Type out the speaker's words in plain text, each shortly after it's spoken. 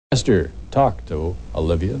Esther talked to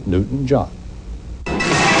Olivia Newton-John.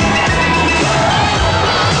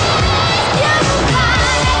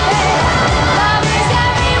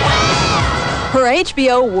 Her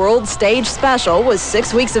HBO World Stage special was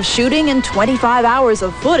 6 weeks of shooting and 25 hours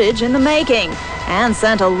of footage in the making, and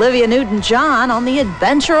sent Olivia Newton-John on the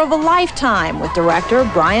adventure of a lifetime with director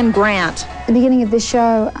Brian Grant. At the beginning of the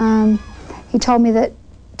show, he told me that,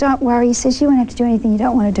 don't worry, he says, you won't have to do anything you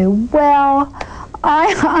don't want to do. Well,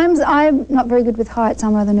 I'm not very good with heights.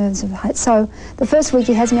 I'm rather nervous of heights. So the first week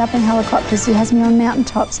he has me up in helicopters, he has me on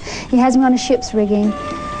mountaintops, he has me on a ship's rigging.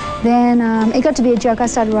 Then it got to be a joke. I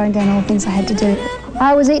started writing down all the things I had to do.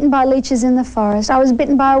 I was eaten by leeches in the forest. I was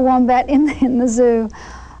bitten by a wombat in the zoo.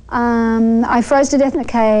 I froze to death in a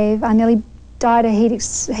cave. I nearly died of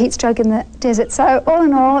heat stroke in the desert. So all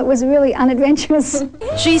in all, it was really unadventurous.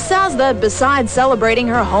 She says that besides celebrating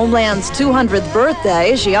her homeland's 200th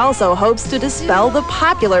birthday, she also hopes to dispel the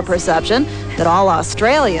popular perception that all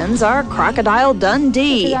Australians are Crocodile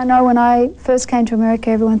Dundee. Because I know when I first came to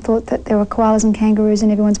America, everyone thought that there were koalas and kangaroos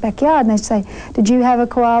in everyone's backyard, and they'd say, did you have a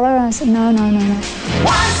koala? And I said, no, no, no, no.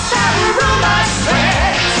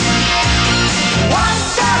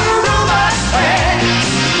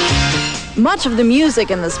 Much of the music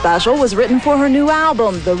in the special was written for her new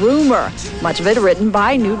album, The Rumour, much of it written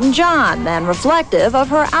by Newton-John and reflective of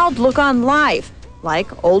her outlook on life,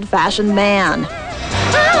 like Old-Fashioned Man.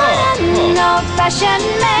 I'm an old-fashioned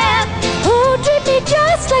man who treat me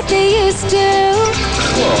just like they used to.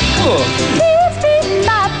 Leaves me in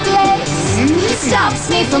my place, stops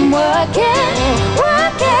me from working.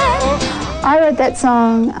 I wrote that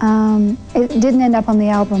song. It didn't end up on the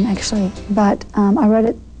album, actually, but I wrote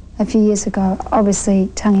it a few years ago,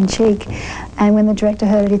 obviously tongue-in-cheek, and when the director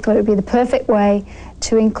heard it, he thought it would be the perfect way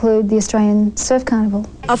to include the Australian Surf Carnival.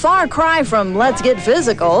 A far cry from Let's Get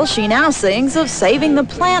Physical, she now sings of saving the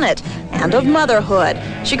planet and of motherhood.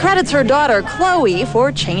 She credits her daughter, Chloe,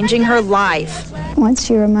 for changing her life. Once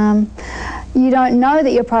you're a mum, you don't know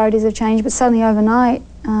that your priorities have changed, but suddenly overnight,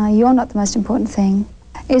 you're not the most important thing.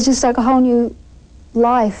 It's just like a whole new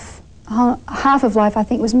life. Half of life, I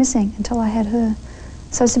think, was missing until I had her.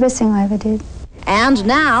 So it's the best thing I ever did. And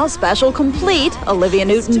now, special complete, Olivia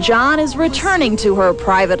Newton-John is returning to her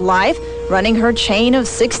private life, running her chain of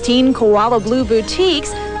 16 Koala Blue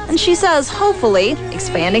boutiques, and she says, hopefully,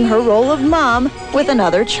 expanding her role of mom with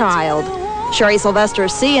another child. Sherry Sylvester,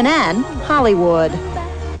 CNN, Hollywood.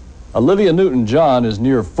 Olivia Newton-John is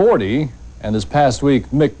near 40, and this past week,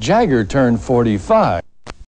 Mick Jagger turned 45.